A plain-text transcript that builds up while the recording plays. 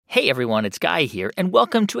Hey everyone, it's Guy here, and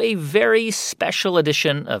welcome to a very special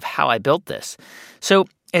edition of How I Built This. So,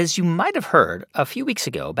 as you might have heard, a few weeks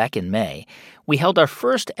ago, back in May, we held our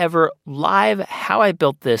first ever live How I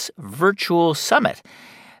Built This virtual summit.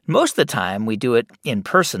 Most of the time, we do it in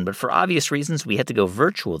person, but for obvious reasons, we had to go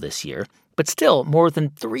virtual this year. But still, more than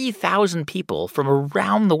 3,000 people from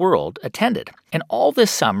around the world attended. And all this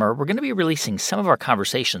summer, we're going to be releasing some of our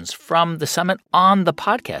conversations from the summit on the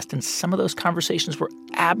podcast. And some of those conversations were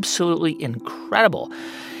absolutely incredible.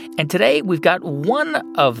 And today, we've got one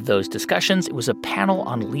of those discussions. It was a panel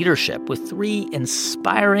on leadership with three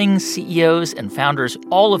inspiring CEOs and founders,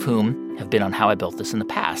 all of whom have been on How I Built This in the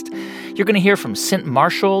past. You're going to hear from Cynt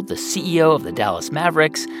Marshall, the CEO of the Dallas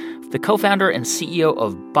Mavericks, the co-founder and CEO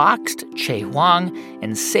of Boxed, Chieh Huang,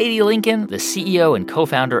 and Sadie Lincoln, the CEO and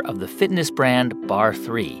co-founder of the fitness brand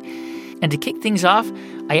Bar3. And to kick things off,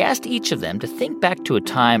 I asked each of them to think back to a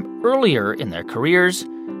time earlier in their careers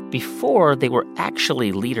before they were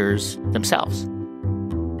actually leaders themselves.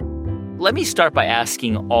 Let me start by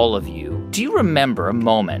asking all of you, do you remember a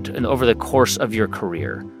moment over the course of your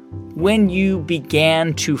career when you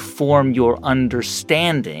began to form your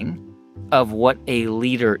understanding of what a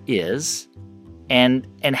leader is, and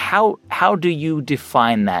how do you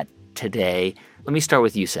define that today? Let me start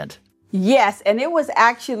with you, Cynt. Yes, and it was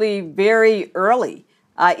actually very early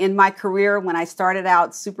in my career when I started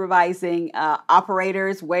out supervising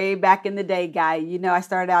operators way back in the day, Guy. You know, I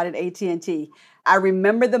started out at AT&T. I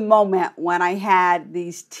remember the moment when I had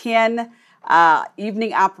these 10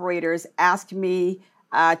 evening operators ask me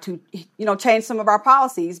to change some of our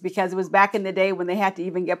policies, because it was back in the day when they had to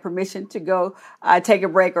even get permission to go take a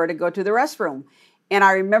break or to go to the restroom. And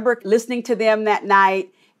I remember listening to them that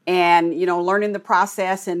night and, learning the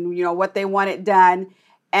process and, what they wanted done.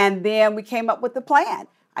 And then we came up with the plan.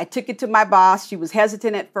 I took it to my boss. She was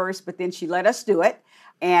hesitant at first, but then she let us do it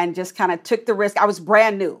and just kind of took the risk. I was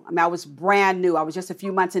brand new. I was brand new. I was just a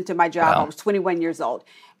few months into my job. Wow. I was 21 years old.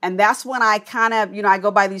 And that's when I kind of, I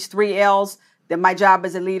go by these 3 L's. That my job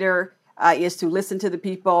as a leader is to listen to the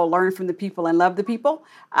people, learn from the people, and love the people.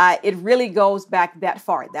 It really goes back that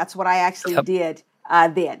far. That's what I actually did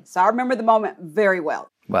then. So I remember the moment very well.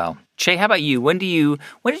 Wow. Chieh, how about you? When did you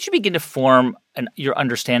begin to form your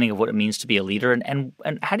understanding of what it means to be a leader, and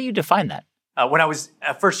how do you define that? When I was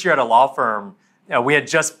first year at a law firm, we had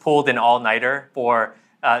just pulled an all-nighter for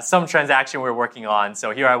some transaction we were working on.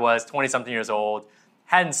 So here I was, 20-something years old,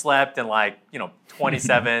 hadn't slept in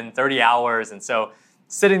 27, 30 hours. And so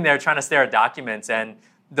sitting there trying to stare at documents, and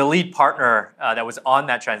the lead partner that was on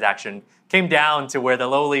that transaction came down to where the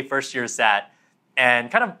lowly first year sat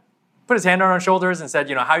and kind of put his hand on our shoulders and said,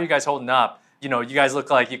 how are you guys holding up? You guys look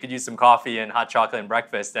like you could use some coffee and hot chocolate and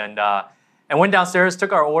breakfast. And went downstairs,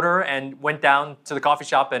 took our order, and went down to the coffee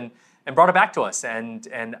shop and brought it back to us.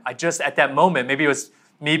 And I just, at that moment, maybe it was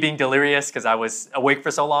me being delirious because I was awake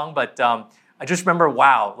for so long, but I just remember,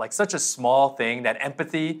 wow, such a small thing, that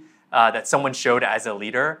empathy that someone showed as a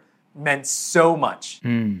leader meant so much.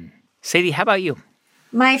 Sadie, how about you?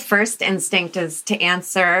 My first instinct is to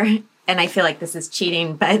answer, and I feel like this is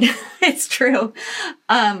cheating, but it's true.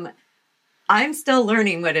 I'm still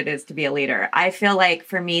learning what it is to be a leader. I feel like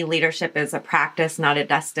for me, leadership is a practice, not a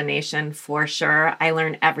destination, for sure. I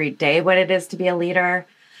learn every day what it is to be a leader.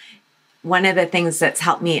 One of the things that's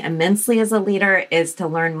helped me immensely as a leader is to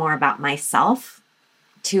learn more about myself,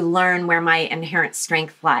 to learn where my inherent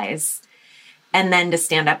strength lies, and then to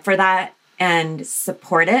stand up for that and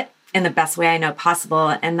support it in the best way I know possible.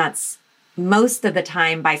 And that's most of the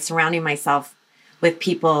time by surrounding myself with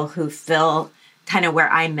people who fill kind of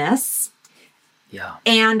where I miss. Yeah.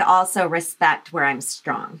 And also respect where I'm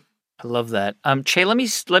strong. I love that. Chieh,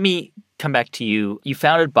 let me come back to you. You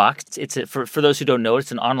founded Boxed. For those who don't know,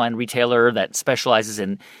 it's an online retailer that specializes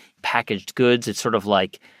in packaged goods. It's sort of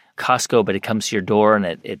like Costco, but it comes to your door,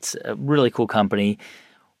 and it's a really cool company.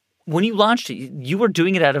 When you launched it, you were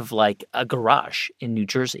doing it out of a garage in New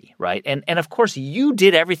Jersey, right? And of course, you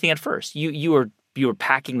did everything at first. You were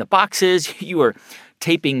packing the boxes, you were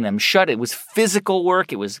taping them shut. It was physical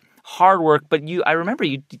work. It was hard work. But I remember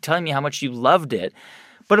you telling me how much you loved it.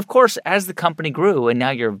 But of course, as the company grew, and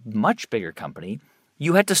now you're a much bigger company,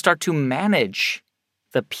 you had to start to manage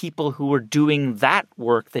the people who were doing that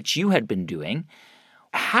work that you had been doing.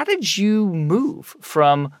 How did you move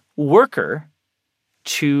from worker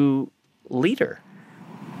to leader?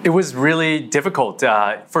 It was really difficult.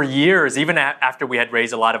 For years, even after we had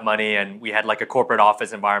raised a lot of money and we had a corporate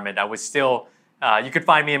office environment, I was still, you could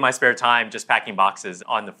find me in my spare time just packing boxes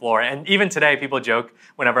on the floor. And even today, people joke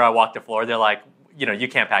whenever I walk the floor, they're like, you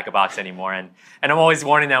can't pack a box anymore. And I'm always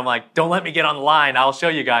warning them, like, don't let me get on the line. I'll show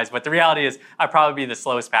you guys. But the reality is I'd probably be the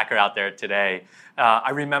slowest packer out there today.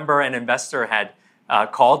 I remember an investor had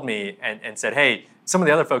called me and said, hey, some of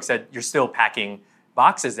the other folks said, you're still packing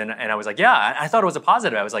boxes. And I was like, yeah, I thought it was a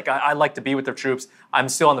positive. I was like, I like to be with the troops. I'm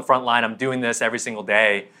still on the front line. I'm doing this every single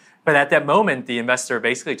day. But at that moment, the investor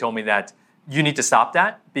basically told me that you need to stop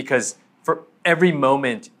that, because for every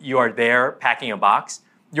moment you are there packing a box,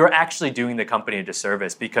 you're actually doing the company a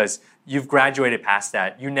disservice, because you've graduated past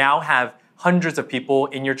that. You now have hundreds of people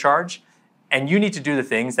in your charge, and you need to do the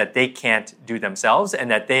things that they can't do themselves,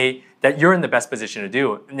 and that you're in the best position to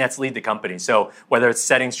do, and that's lead the company. So whether it's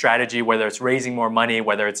setting strategy, whether it's raising more money,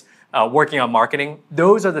 whether it's working on marketing,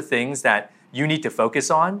 those are the things that you need to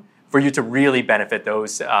focus on for you to really benefit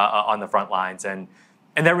those on the front lines. And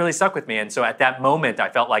that really stuck with me. And so at that moment, I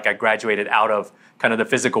felt like I graduated out of kind of the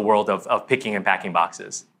physical world of picking and packing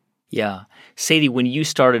boxes. Yeah. Sadie, when you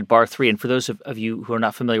started Bar 3, and for those of you who are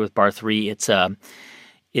not familiar with Bar 3, it's an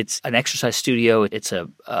exercise studio. It's a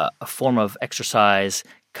form of exercise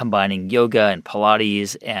combining yoga and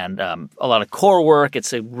Pilates and a lot of core work.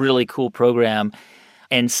 It's a really cool program.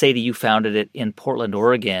 And Sadie, you founded it in Portland,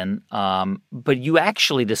 Oregon, but you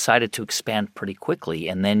actually decided to expand pretty quickly.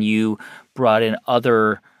 And then you brought in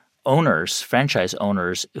other owners, franchise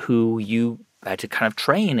owners, who you had to kind of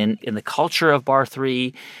train in the culture of Bar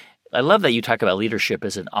 3. I love that you talk about leadership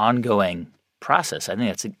as an ongoing process. I think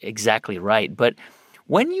that's exactly right. But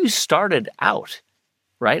when you started out,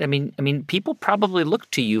 right? I mean, people probably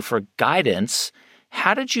looked to you for guidance.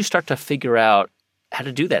 How did you start to figure out how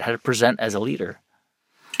to do that, how to present as a leader?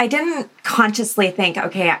 I didn't consciously think,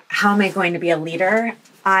 okay, how am I going to be a leader?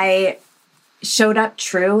 I showed up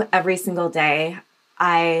true every single day.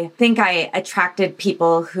 I think I attracted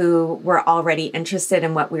people who were already interested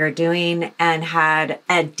in what we were doing and had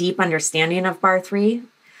a deep understanding of Bar 3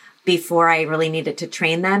 before I really needed to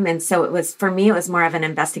train them. And so for me, it was more of an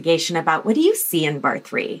investigation about, what do you see in Bar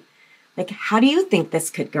 3? Like, how do you think this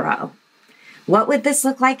could grow? What would this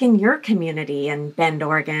look like in your community in Bend,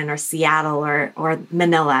 Oregon, or Seattle, or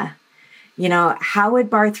Manila? How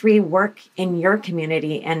would Bar 3 work in your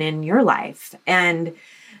community and in your life? And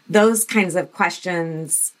those kinds of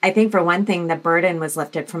questions, I think for one thing, the burden was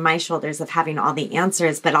lifted from my shoulders of having all the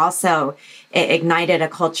answers, but also it ignited a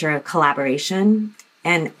culture of collaboration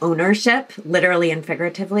and ownership, literally and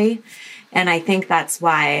figuratively. And I think that's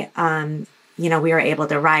why, we were able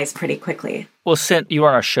to rise pretty quickly. Well, Cynt, you were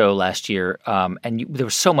on our show last year, and there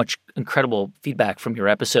was so much incredible feedback from your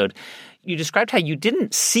episode. You described how you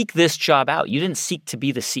didn't seek this job out. You didn't seek to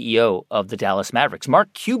be the CEO of the Dallas Mavericks.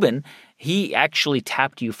 Mark Cuban, he actually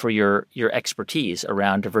tapped you for your expertise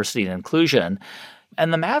around diversity and inclusion.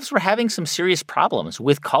 And the Mavs were having some serious problems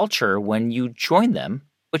with culture when you joined them,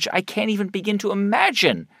 which I can't even begin to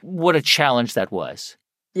imagine what a challenge that was.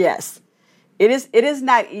 Yes. It is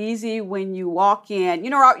not easy when you walk in.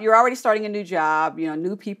 You're already starting a new job,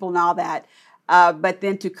 new people and all that. But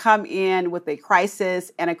then to come in with a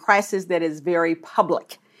crisis, and a crisis that is very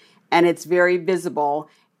public and it's very visible,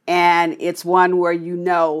 and it's one where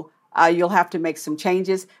you'll have to make some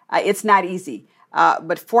changes. It's not easy.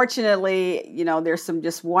 But fortunately, there's some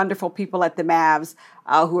just wonderful people at the Mavs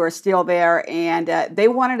who are still there, and they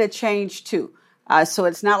wanted a change too. So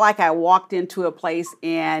it's not like I walked into a place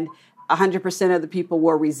and 100% of the people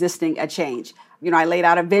were resisting a change. I laid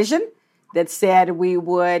out a vision that said we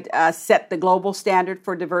would set the global standard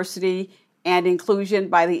for diversity and inclusion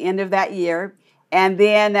by the end of that year. And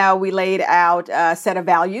then we laid out a set of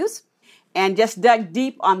values and just dug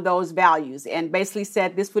deep on those values and basically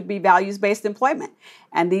said this would be values-based employment.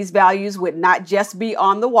 And these values would not just be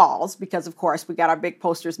on the walls, because, of course, we got our big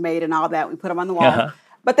posters made and all that. We put them on the wall,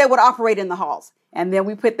 but they would operate in the halls. And then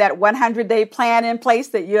we put that 100-day plan in place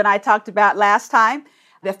that you and I talked about last time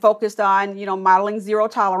that focused on, modeling zero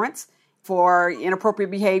tolerance for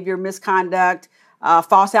inappropriate behavior, misconduct,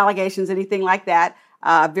 false allegations, anything like that.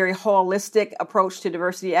 Very holistic approach to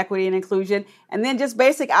diversity, equity, and inclusion. And then just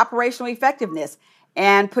basic operational effectiveness.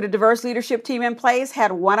 And put a diverse leadership team in place,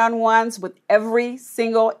 had one-on-ones with every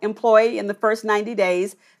single employee in the first 90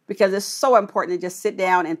 days, because it's so important to just sit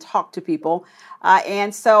down and talk to people.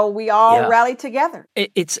 And so we all rallied together.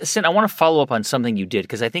 Cynt, I want to follow up on something you did,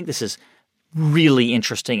 because I think this is really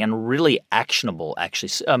interesting and really actionable,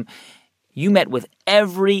 actually. You met with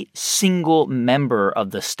every single member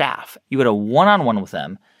of the staff. You had a one-on-one with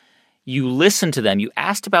them. You listened to them. You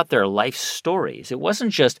asked about their life stories. It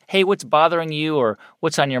wasn't just, hey, what's bothering you or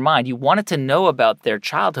what's on your mind? You wanted to know about their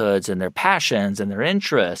childhoods and their passions and their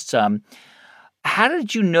interests. How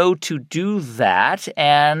did you know to do that?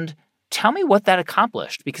 And tell me what that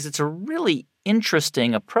accomplished, because it's a really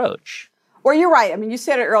interesting approach. Well, you're right. I mean, you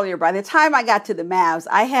said it earlier. By the time I got to the Mavs,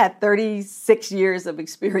 I had 36 years of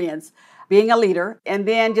experience being a leader. And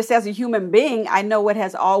then just as a human being, I know what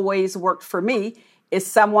has always worked for me is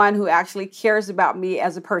someone who actually cares about me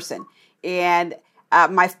as a person. And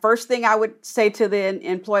my first thing I would say to the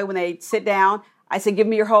employee when they sit down, I say, give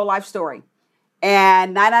me your whole life story.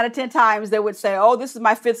 And 9 out of 10 times they would say, oh, this is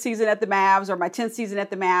my 5th season at the Mavs or my 10th season at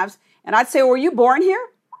the Mavs. And I'd say, were you born here?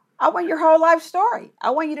 I want your whole life story.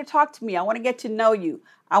 I want you to talk to me. I want to get to know you.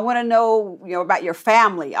 I want to know, about your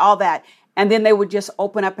family, all that. And then they would just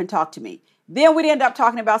open up and talk to me. Then we'd end up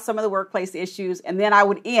talking about some of the workplace issues. And then I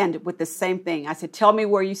would end with the same thing. I said, tell me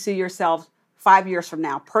where you see yourself 5 years from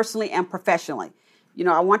now, personally and professionally.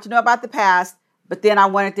 I want to know about the past, but then I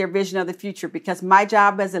wanted their vision of the future because my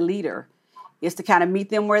job as a leader is to kind of meet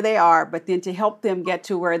them where they are, but then to help them get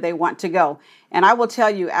to where they want to go. And I will tell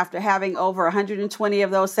you, after having over 120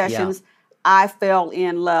 of those sessions, I fell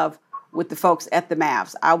in love with the folks at the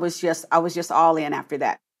Mavs. I was just all in after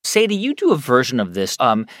that. Sadie, you do a version of this.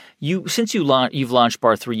 Since you've launched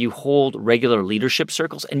Bar 3, you hold regular leadership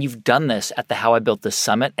circles, and you've done this at the How I Built This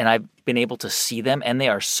Summit, and I've been able to see them, and they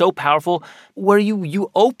are so powerful, where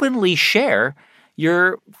you openly share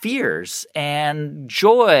your fears and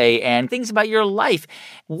joy and things about your life.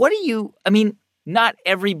 Not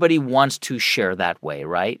everybody wants to share that way,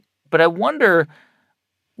 right? But I wonder,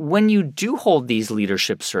 when you do hold these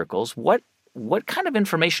leadership circles, what kind of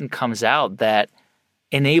information comes out that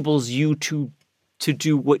enables you to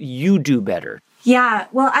do what you do better? Yeah,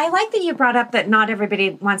 well, I like that you brought up that not everybody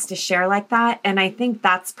wants to share like that. And I think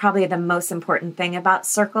that's probably the most important thing about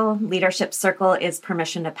leadership circle is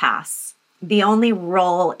permission to pass. The only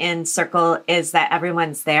role in circle is that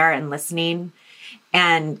everyone's there and listening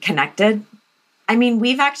and connected. I mean,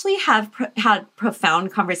 we've actually had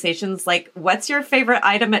profound conversations like, what's your favorite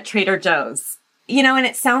item at Trader Joe's? And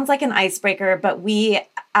it sounds like an icebreaker, but we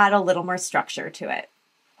add a little more structure to it.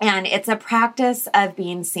 And it's a practice of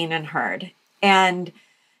being seen and heard and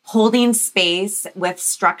holding space with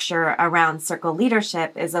structure around circle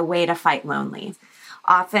leadership is a way to fight lonely.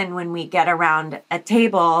 Often when we get around a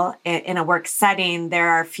table in a work setting, there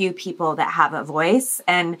are a few people that have a voice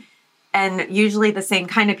and usually the same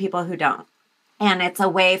kind of people who don't. And it's a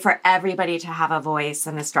way for everybody to have a voice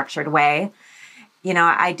in a structured way.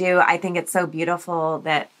 I think it's so beautiful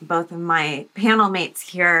that both of my panel mates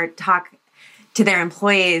here talk to their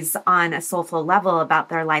employees on a soulful level about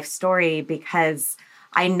their life story, because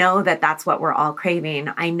I know that that's what we're all craving.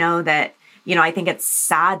 I know that, I think it's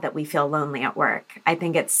sad that we feel lonely at work. I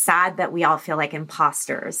think it's sad that we all feel like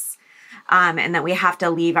imposters, and that we have to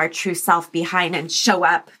leave our true self behind and show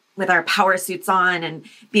up with our power suits on and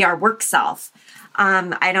be our work self.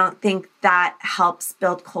 I don't think that helps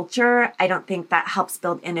build culture. I don't think that helps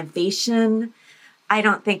build innovation. I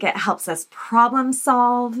don't think it helps us problem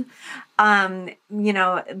solve.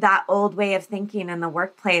 That old way of thinking in the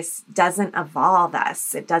workplace doesn't evolve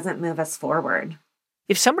us. It doesn't move us forward.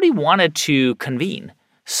 If somebody wanted to convene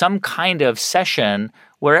some kind of session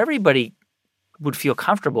where everybody would feel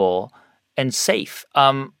comfortable and safe,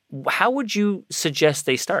 how would you suggest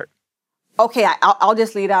they start? Okay, I'll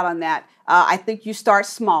just lead out on that. I think you start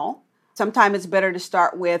small. Sometimes it's better to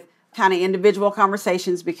start with kind of individual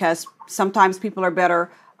conversations because sometimes people are better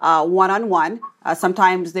one-on-one.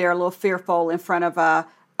 Sometimes they're a little fearful in front of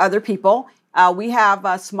other people. We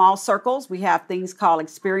have small circles. We have things called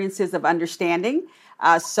experiences of understanding.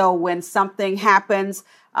 So when something happens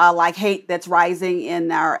like hate that's rising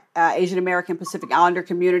in our Asian American Pacific Islander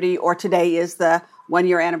community, or today is the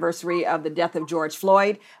 1-year anniversary of the death of George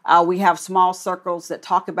Floyd, we have small circles that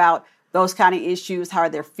talk about those kind of issues, how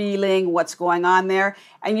they're feeling, what's going on there.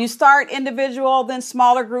 And you start individual, then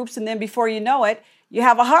smaller groups, and then before you know it, you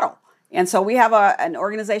have a huddle. And so we have an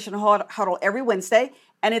organizational huddle every Wednesday,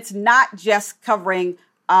 and it's not just covering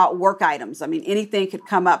work items. I mean, anything could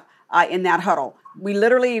come up in that huddle. We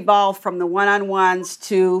literally evolve from the one-on-ones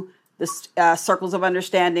to the circles of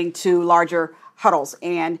understanding to larger huddles.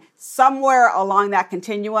 And somewhere along that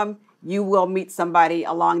continuum, you will meet somebody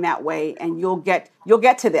along that way, and you'll get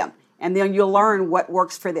to them. And then you'll learn what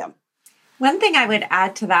works for them. One thing I would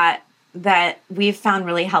add to that we've found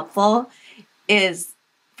really helpful is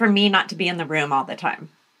for me not to be in the room all the time.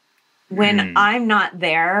 When I'm not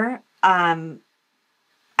there, I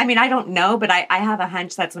don't know, but I have a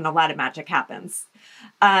hunch that's when a lot of magic happens,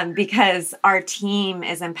 because our team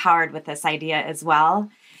is empowered with this idea as well.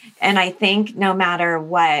 And I think no matter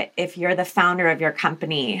what, if you're the founder of your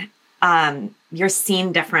company, you're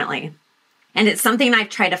seen differently. And it's something I've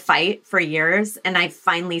tried to fight for years, and I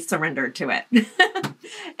finally surrendered to it.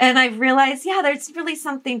 And I've realized, yeah, there's really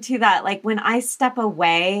something to that. Like when I step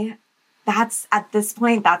away, that's at this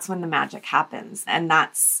point, that's when the magic happens. And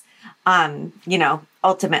that's,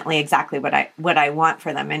 ultimately exactly what I want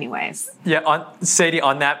for them anyways. Yeah, Sadie,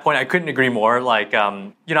 on that point, I couldn't agree more. Like,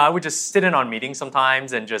 I would just sit in on meetings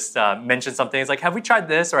sometimes and just mention something. It's like, have we tried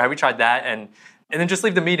this or have we tried that? And then just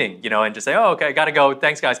leave the meeting, and just say, oh, okay, got to go.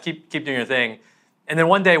 Thanks, guys. Keep doing your thing. And then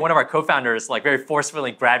one day, one of our co-founders, like, very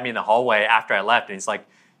forcefully grabbed me in the hallway after I left, and he's like,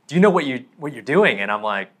 "Do you know what you're doing?" And I'm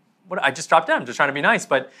like, "What? I just dropped in. I'm just trying to be nice."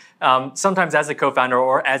 But sometimes, as a co-founder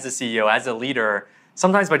or as a CEO, as a leader,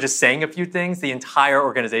 sometimes by just saying a few things, the entire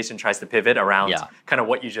organization tries to pivot around kind of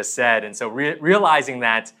what you just said. And so realizing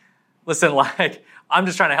that, listen, like, I'm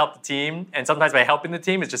just trying to help the team, and sometimes by helping the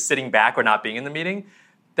team is just sitting back or not being in the meeting.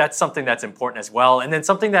 That's something that's important as well. And then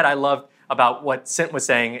something that I love about what Cynt was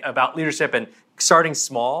saying about leadership and starting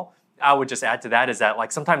small, I would just add to that is that,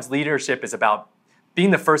 like, sometimes leadership is about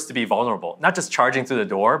being the first to be vulnerable, not just charging through the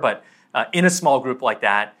door, but in a small group like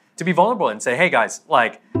that, to be vulnerable and say, hey guys,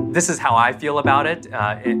 like, this is how I feel about it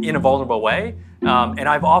in a vulnerable way. And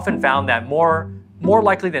I've often found that more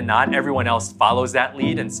likely than not, everyone else follows that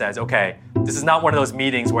lead and says, okay, this is not one of those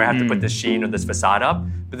meetings where I have to put this sheen or this facade up,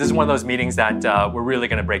 but this is one of those meetings that we're really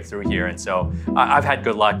going to break through here. And so I've had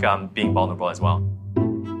good luck being vulnerable as well.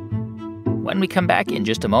 When we come back in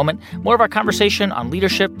just a moment, more of our conversation on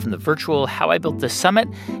leadership from the virtual How I Built This Summit,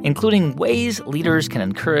 including ways leaders can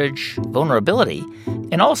encourage vulnerability,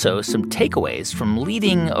 and also some takeaways from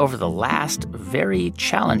leading over the last very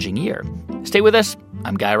challenging year. Stay with us.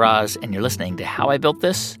 I'm Guy Raz, and you're listening to How I Built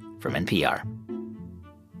This from NPR.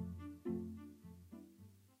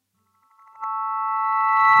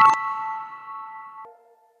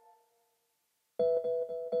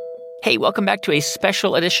 Hey, welcome back to a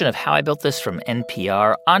special edition of How I Built This from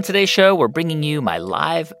NPR. On today's show, we're bringing you my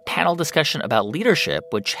live panel discussion about leadership,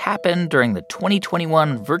 which happened during the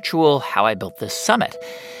 2021 virtual How I Built This Summit.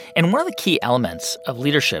 And one of the key elements of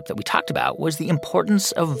leadership that we talked about was the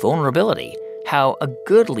importance of vulnerability, how a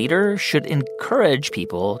good leader should encourage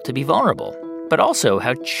people to be vulnerable, but also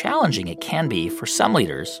how challenging it can be for some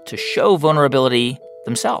leaders to show vulnerability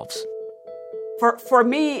themselves. For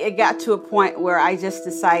me, it got to a point where I just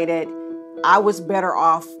decided I was better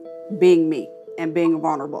off being me and being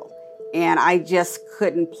vulnerable. And I just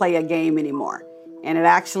couldn't play a game anymore. And it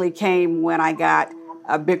actually came when I got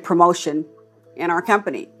a big promotion in our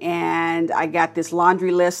company. And I got this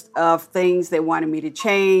laundry list of things they wanted me to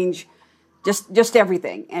change, just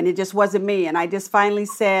everything. And it just wasn't me. And I just finally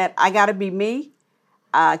said, I got to be me.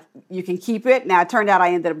 You can keep it. Now, it turned out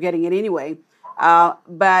I ended up getting it anyway.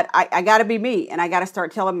 But I got to be me, and I got to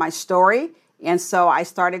start telling my story. And so I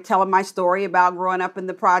started telling my story about growing up in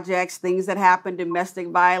the projects, things that happened, domestic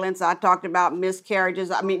violence. I talked about miscarriages.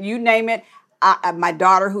 I mean, you name it. My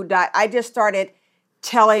daughter who died. I just started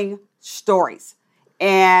telling stories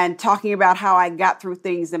and talking about how I got through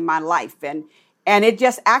things in my life. And it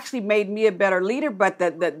just actually made me a better leader. But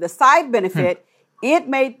the side benefit, it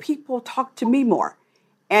made people talk to me more.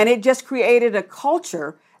 And it just created a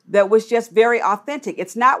culture that was just very authentic.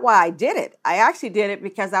 It's not why I did it. I actually did it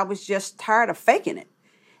because I was just tired of faking it.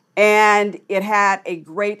 And it had a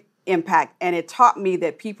great impact. And it taught me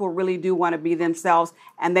that people really do want to be themselves,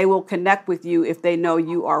 and they will connect with you if they know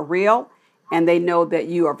you are real and they know that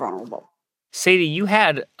you are vulnerable. Sadie, you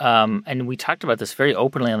had, and we talked about this very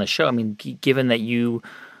openly on the show. I mean, given that you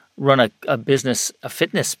run a business, a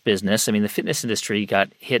fitness business, I mean, the fitness industry got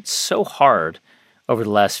hit so hard over the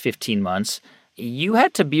last 15 months. You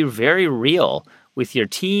had to be very real with your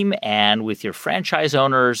team and with your franchise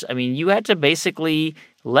owners. I mean, you had to basically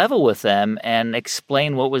level with them and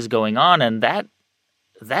explain what was going on. And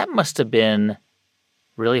that must have been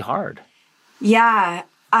really hard. Yeah.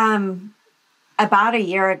 About a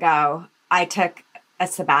year ago, I took a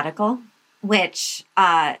sabbatical, which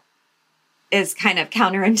is kind of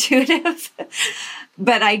counterintuitive.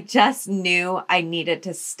 But I just knew I needed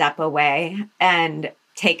to step away and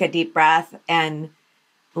take a deep breath and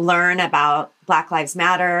learn about Black Lives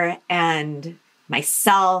Matter and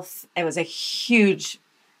myself. It was a huge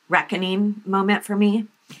reckoning moment for me.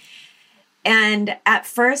 And at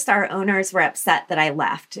first, our owners were upset that I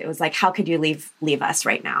left. It was like, how could you leave us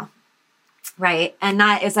right now? Right. And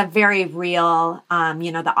that is a very real,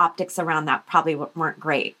 the optics around that probably weren't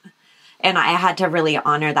great. And I had to really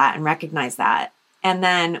honor that and recognize that. And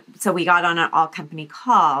then, so we got on an all company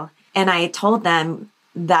call, and I told them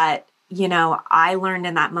that, I learned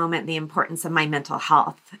in that moment the importance of my mental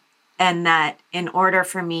health, and that in order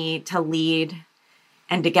for me to lead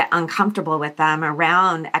and to get uncomfortable with them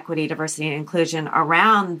around equity, diversity, and inclusion,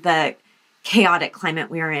 around the chaotic climate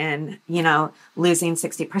we are in, losing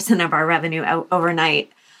 60% of our revenue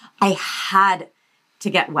overnight, I had to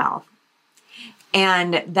get well.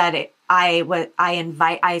 And that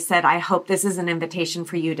I said, I hope this is an invitation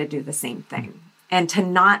for you to do the same thing and to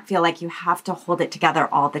not feel like you have to hold it together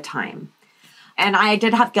all the time. And I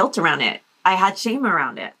did have guilt around it. I had shame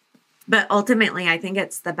around it. But ultimately, I think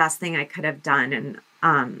it's the best thing I could have done. And,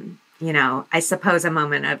 I suppose a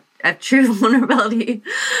moment of true vulnerability,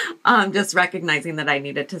 just recognizing that I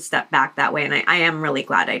needed to step back that way. And I am really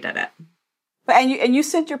glad I did it. And you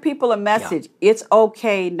sent your people a message. Yeah. It's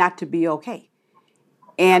okay not to be okay.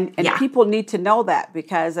 And people need to know that,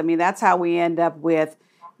 because, that's how we end up with,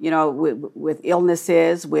 with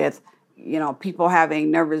illnesses, with, people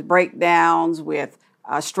having nervous breakdowns, with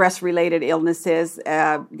stress-related illnesses.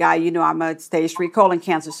 Guy, I'm a stage 3 colon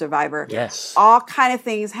cancer survivor. Yes. All kind of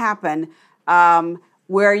things happen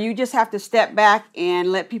where you just have to step back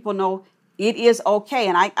and let people know it is okay.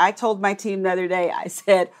 And I told my team the other day, I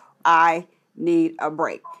said, I need a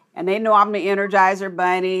break. And they know I'm the Energizer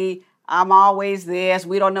Bunny. I'm always this.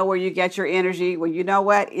 We don't know where you get your energy. Well, you know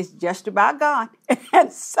what? It's just about gone.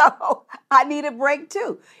 And so I need a break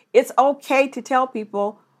too. It's okay to tell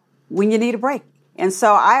people when you need a break. And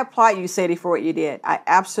so I applaud you, Sadie, for what you did. I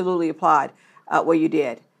absolutely applaud what you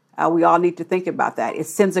did. We all need to think about that. It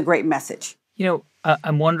sends a great message.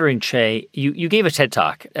 I'm wondering, Chieh, you gave a TED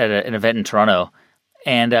Talk at an event in Toronto,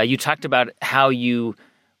 and you talked about how you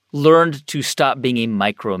learned to stop being a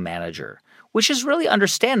micromanager, which is really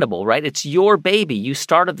understandable, right? It's your baby. You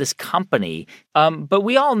started this company. But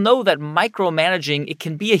we all know that micromanaging, it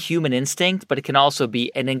can be a human instinct, but it can also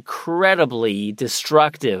be an incredibly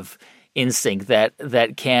destructive instinct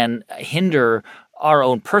that can hinder our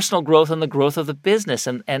own personal growth and the growth of the business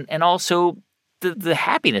and also the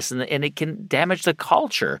happiness, and it can damage the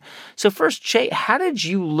culture. So first, Chieh, how did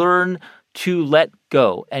you learn to let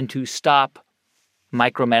go and to stop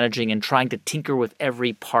micromanaging and trying to tinker with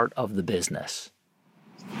every part of the business?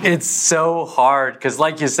 It's so hard because,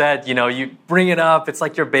 like you said, you bring it up, it's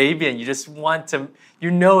like your baby, and you just want to,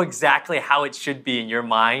 exactly how it should be in your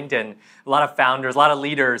mind. And a lot of founders, a lot of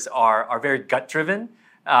leaders are very gut-driven.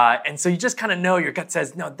 And so you just kind of know, your gut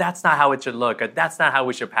says, no, that's not how it should look, or that's not how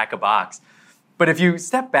we should pack a box. But if you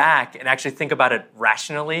step back and actually think about it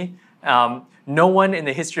rationally, no one in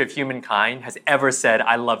the history of humankind has ever said,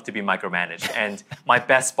 I love to be micromanaged. And my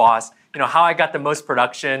best boss, how I got the most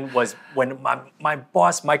production was when my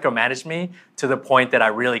boss micromanaged me to the point that I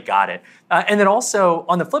really got it. And then also,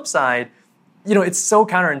 on the flip side, it's so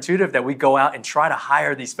counterintuitive that we go out and try to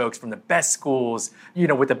hire these folks from the best schools,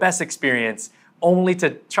 with the best experience, only to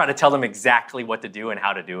try to tell them exactly what to do and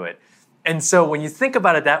how to do it. And so when you think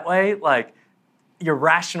about it that way, like, your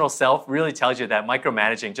rational self really tells you that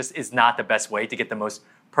micromanaging just is not the best way to get the most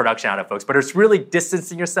production out of folks. But it's really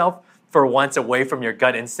distancing yourself for once away from your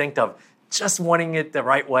gut instinct of just wanting it the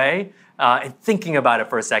right way and thinking about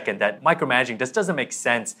it for a second, that micromanaging just doesn't make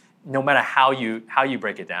sense no matter how you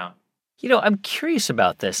break it down. I'm curious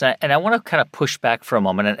about this, and I want to kind of push back for a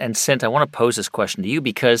moment. And Cynt, I want to pose this question to you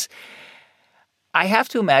because I have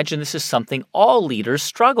to imagine this is something all leaders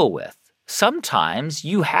struggle with. Sometimes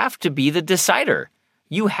you have to be the decider.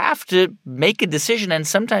 You have to make a decision, and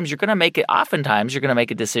oftentimes you're going to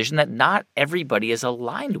make a decision that not everybody is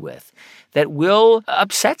aligned with, that will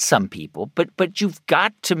upset some people, but you've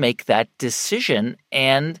got to make that decision,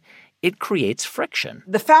 and it creates friction.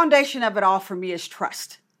 The foundation of it all for me is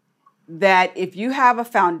trust. That if you have a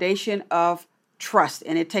foundation of trust,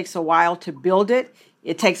 and it takes a while to build it,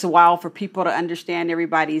 it takes a while for people to understand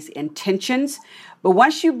everybody's intentions. But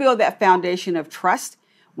once you build that foundation of trust,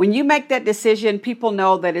 when you make that decision, people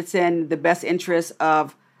know that it's in the best interest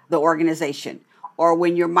of the organization. Or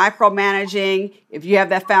when you're micromanaging, if you have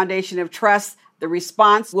that foundation of trust, the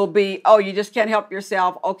response will be, oh, you just can't help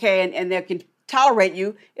yourself. Okay, and they can tolerate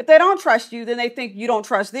you. If they don't trust you, then they think you don't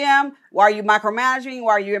trust them. Why are you micromanaging?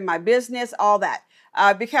 Why are you in my business? All that.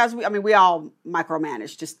 Because we all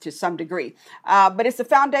micromanage just to some degree. But it's a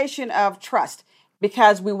foundation of trust,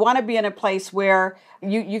 because we want to be in a place where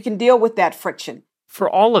you can deal with that friction. For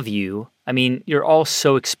all of you, you're all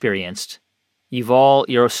so experienced.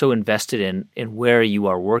 You're so invested in where you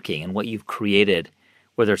are working and what you've created,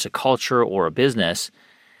 whether it's a culture or a business.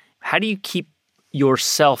 How do you keep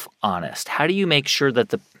yourself honest? How do you make sure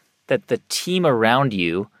that the team around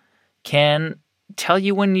you can tell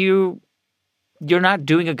you when you're not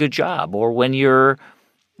doing a good job or when you're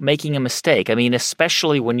making a mistake?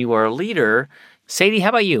 Especially when you are a leader. Sadie, how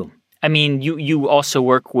about you? You also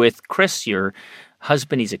work with Chris, your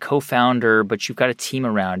husband. He's a co-founder, but you've got a team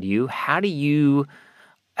around you. How do you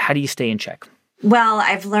stay in check? Well,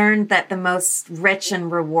 I've learned that the most rich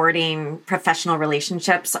and rewarding professional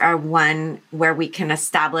relationships are one where we can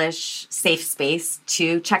establish safe space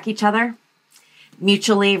to check each other,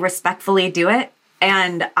 mutually, respectfully do it.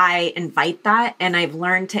 And I invite that, and I've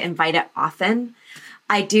learned to invite it often.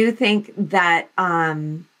 I do think that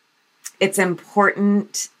it's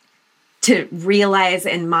important to realize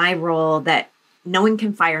in my role that no one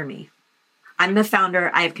can fire me. I'm the founder.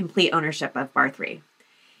 I have complete ownership of Bar 3.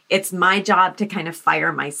 It's my job to kind of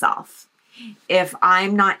fire myself. If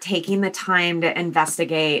I'm not taking the time to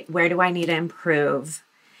investigate, where do I need to improve?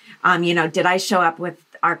 Did I show up with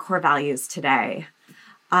our core values today?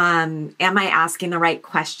 Am I asking the right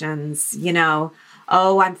questions?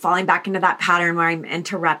 I'm falling back into that pattern where I'm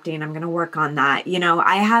interrupting. I'm going to work on that.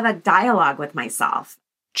 I have a dialogue with myself.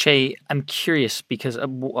 Chieh, I'm curious because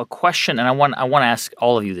a question, and I want to ask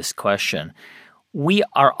all of you this question. We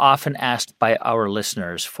are often asked by our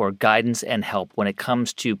listeners for guidance and help when it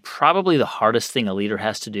comes to probably the hardest thing a leader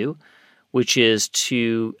has to do, which is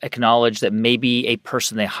to acknowledge that maybe a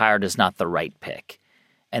person they hired is not the right pick,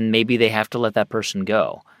 and maybe they have to let that person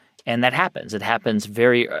go. And that happens. It happens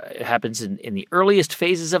in the earliest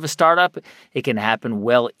phases of a startup. It can happen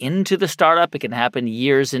well into the startup. It can happen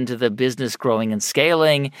years into the business growing and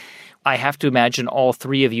scaling. I have to imagine all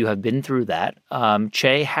three of you have been through that.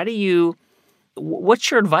 Chieh,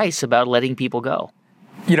 what's your advice about letting people go?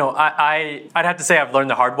 I'd have to say I've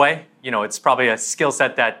learned the hard way. It's probably a skill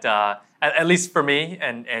set that, at least for me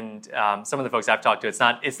and some of the folks I've talked to, it's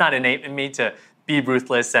not innate in me to be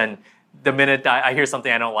ruthless. And the minute I hear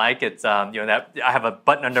something I don't like, it's that I have a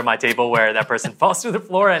button under my table where that person falls through the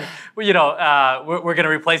floor, and we're going to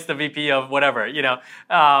replace the VP of whatever.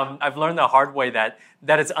 I've learned the hard way that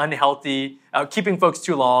it's unhealthy, keeping folks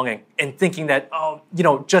too long and thinking that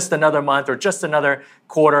just another month or just another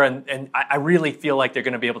quarter, and I really feel like they're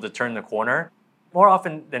going to be able to turn the corner. More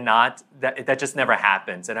often than not, that just never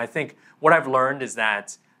happens. And I think what I've learned is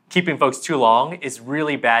that keeping folks too long is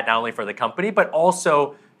really bad, not only for the company but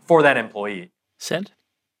also for that employee. Cynt?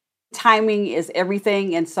 Timing is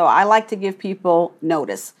everything, and so I like to give people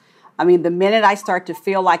notice. I mean, the minute I start to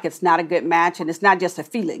feel like it's not a good match, and it's not just a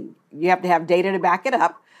feeling, you have to have data to back it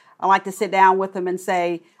up. I like to sit down with them and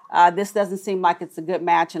say, this doesn't seem like it's a good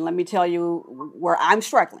match, and let me tell you where I'm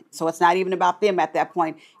struggling. So it's not even about them at that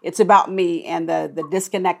point. It's about me and the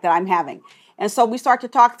disconnect that I'm having. And so we start to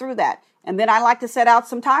talk through that. And then I like to set out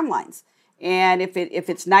some timelines. And if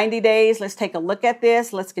it's 90 days, let's take a look at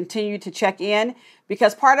this. Let's continue to check in,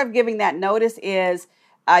 because part of giving that notice is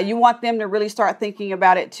you want them to really start thinking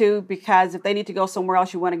about it too, because if they need to go somewhere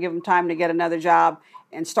else, you want to give them time to get another job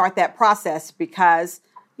and start that process, because,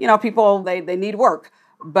 people, they need work,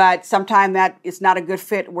 but sometimes that is not a good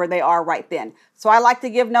fit where they are right then. So I like to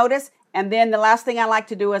give notice. And then the last thing I like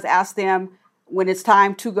to do is ask them when it's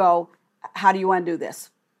time to go, how do you want to do this?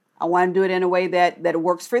 I want to do it in a way that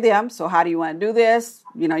works for them. So how do you want to do this?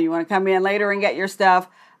 You want to come in later and get your stuff.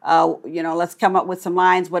 Let's come up with some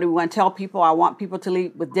lines. What do we want to tell people? I want people to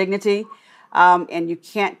leave with dignity. And you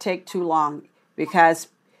can't take too long, because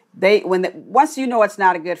once you know it's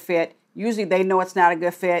not a good fit, usually they know it's not a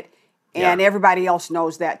good fit, and everybody else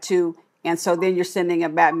knows that too. And so then you're sending a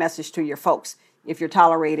bad message to your folks if you're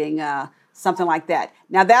tolerating something like that.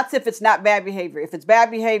 Now, that's if it's not bad behavior. If it's bad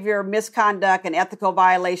behavior, misconduct, an ethical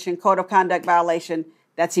violation, code of conduct violation,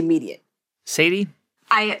 that's immediate. Sadie?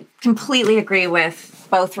 I completely agree with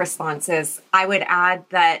both responses. I would add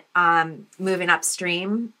that moving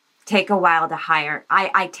upstream take a while to hire.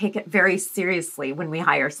 I take it very seriously when we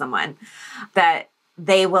hire someone, that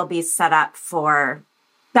they will be set up for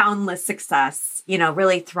boundless success,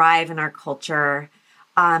 really thrive in our culture.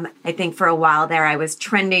 I think for a while there, I was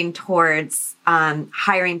trending towards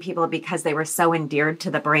hiring people because they were so endeared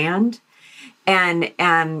to the brand. And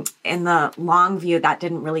in the long view, that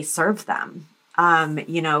didn't really serve them.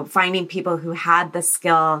 Finding people who had the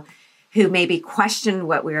skill, who maybe questioned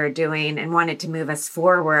what we were doing and wanted to move us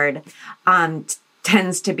forward,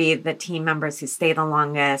 tends to be the team members who stay the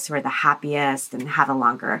longest, who are the happiest, and have a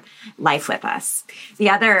longer life with us. The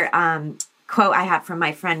other quote I have from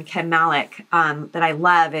my friend Kim Malik that I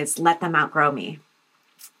love is, let them outgrow me.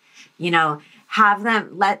 Have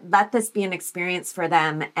them, let this be an experience for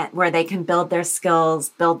them where they can build their skills,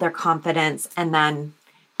 build their confidence, and then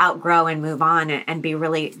outgrow and move on and be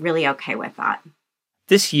really, really okay with that.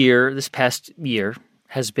 This past year,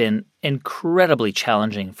 has been incredibly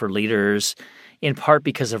challenging for leaders, in part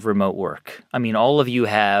because of remote work. I mean, all of you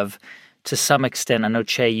have, to some extent, I know,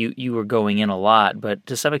 Chieh, you were going in a lot, but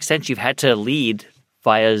to some extent you've had to lead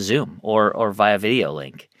via Zoom or via video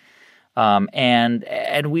link.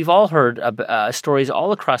 And we've all heard stories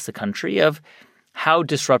all across the country of how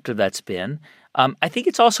disruptive that's been. I think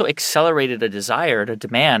it's also accelerated a desire, a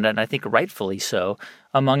demand, and I think rightfully so,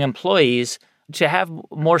 among employees to have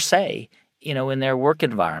more say, in their work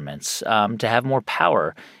environments, to have more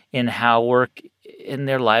power in how work in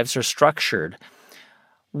their lives are structured.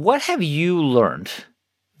 What have you learned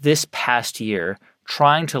this past year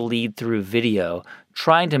trying to lead through video,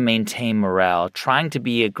 trying to maintain morale, trying to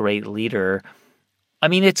be a great leader? I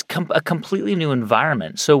mean, it's a completely new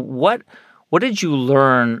environment. So what did you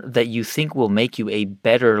learn that you think will make you a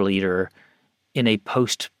better leader in a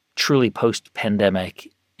truly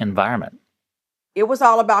post-pandemic environment? It was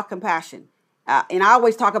all about compassion. And I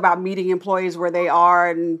always talk about meeting employees where they are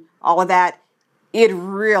and all of that. It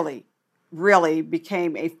really, really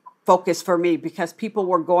became a focus for me because people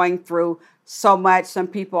were going through so much. Some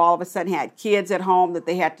people all of a sudden had kids at home that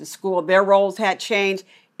they had to school. Their roles had changed.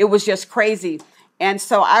 It was just crazy. And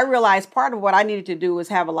so I realized part of what I needed to do was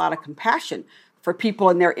have a lot of compassion for people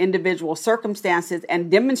in their individual circumstances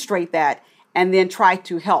and demonstrate that and then try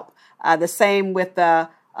to help. The same with the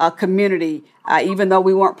community. Even though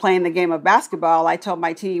we weren't playing the game of basketball, I told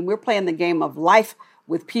my team we're playing the game of life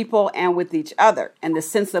with people and with each other. And the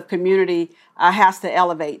sense of community has to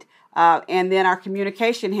elevate. And then our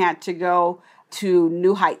communication had to go to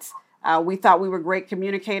new heights. We thought we were great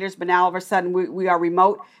communicators, but now all of a sudden we are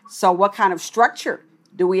remote. So what kind of structure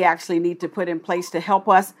do we actually need to put in place to help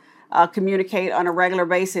us communicate on a regular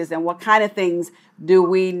basis? And what kind of things do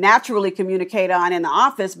we naturally communicate on in the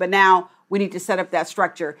office, but now we need to set up that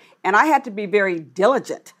structure? And I had to be very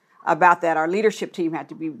diligent about that. Our leadership team had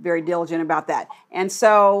to be very diligent about that. And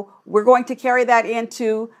so we're going to carry that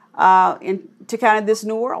into kind of this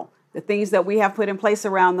new world. The things that we have put in place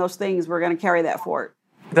around those things, we're going to carry that forward.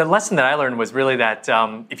 The lesson that I learned was really that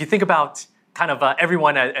if you think about kind of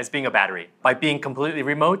everyone as being a battery, by being completely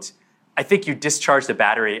remote, I think you discharge the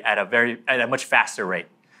battery at a much faster rate.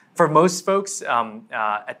 For most folks,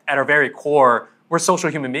 at our very core, we're social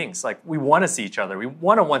human beings. Like, we want to see each other. We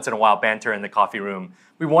want to once in a while banter in the coffee room.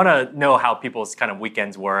 We want to know how people's kind of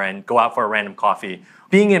weekends were and go out for a random coffee.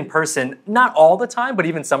 Being in person, not all the time, but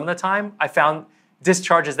even some of the time, I found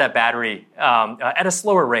discharges that battery at a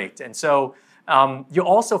slower rate. And so you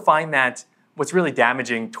also find that what's really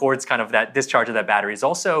damaging towards kind of that discharge of that battery is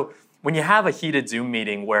also when you have a heated Zoom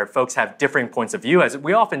meeting where folks have differing points of view, as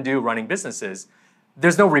we often do running businesses,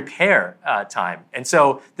 there's no repair time. And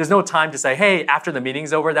so there's no time to say, hey, after the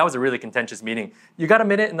meeting's over, that was a really contentious meeting. You got a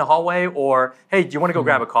minute in the hallway? Or, hey, do you want to go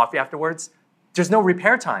grab a coffee afterwards? There's no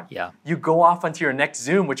repair time. Yeah. You go off onto your next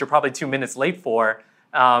Zoom, which you're probably 2 minutes late for,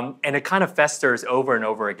 and it kind of festers over and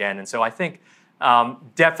over again. And so I think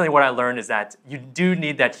definitely what I learned is that you do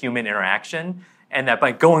need that human interaction, and that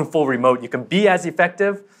by going full remote, you can be as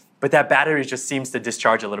effective, but that battery just seems to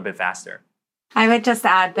discharge a little bit faster. I would just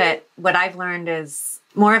add that what I've learned is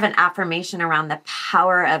more of an affirmation around the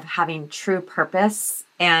power of having true purpose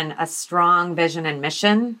and a strong vision and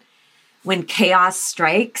mission. When chaos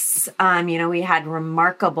strikes, we had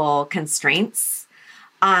remarkable constraints,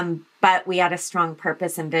 but we had a strong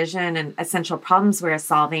purpose and vision and essential problems we were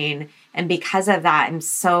solving. And because of that, I'm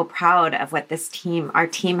so proud of what our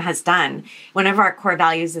team has done. One of our core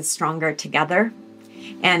values is stronger together.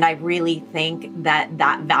 And I really think that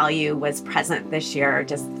value was present this year,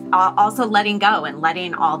 just also letting go and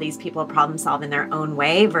letting all these people problem solve in their own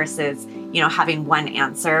way versus, having one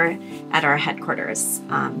answer at our headquarters.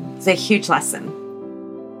 It's a huge lesson.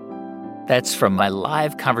 That's from my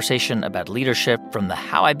live conversation about leadership from the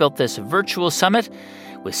How I Built This virtual summit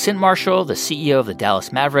with Cynt Marshall, the CEO of the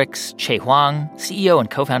Dallas Mavericks, Chieh Huang, CEO and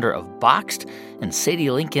co-founder of Boxed, and Sadie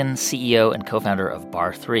Lincoln, CEO and co-founder of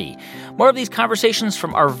Bar3. More of these conversations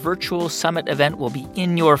from our virtual summit event will be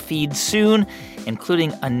in your feed soon,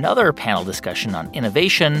 including another panel discussion on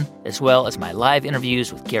innovation, as well as my live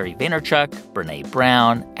interviews with Gary Vaynerchuk, Brené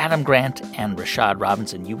Brown, Adam Grant, and Rashad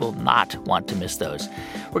Robinson. You will not want to miss those.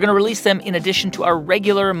 We're going to release them in addition to our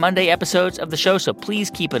regular Monday episodes of the show, so please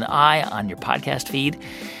keep an eye on your podcast feed.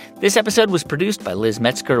 This episode was produced by Liz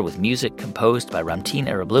Metzger with music composed by Ramtin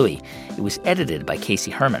Arablouei. It was edited by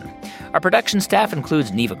Casey Herman. Our production staff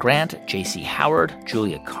includes Neva Grant, J.C. Howard,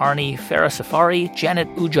 Julia Carney, Farah Safari, Janet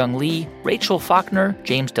Ujung Lee, Rachel Faulkner,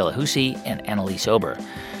 James Delahousie, and Annalise Ober.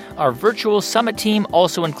 Our virtual summit team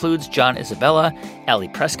also includes John Isabella, Allie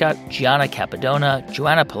Prescott, Gianna Capadona,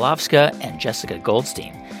 Joanna Polovska, and Jessica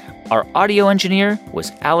Goldstein. Our audio engineer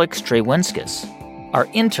was Alex Drewenskas. Our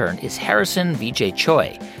intern is Harrison Vijay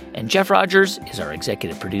Choi, and Jeff Rogers is our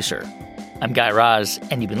executive producer. I'm Guy Raz,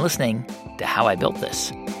 and you've been listening to How I Built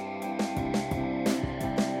This.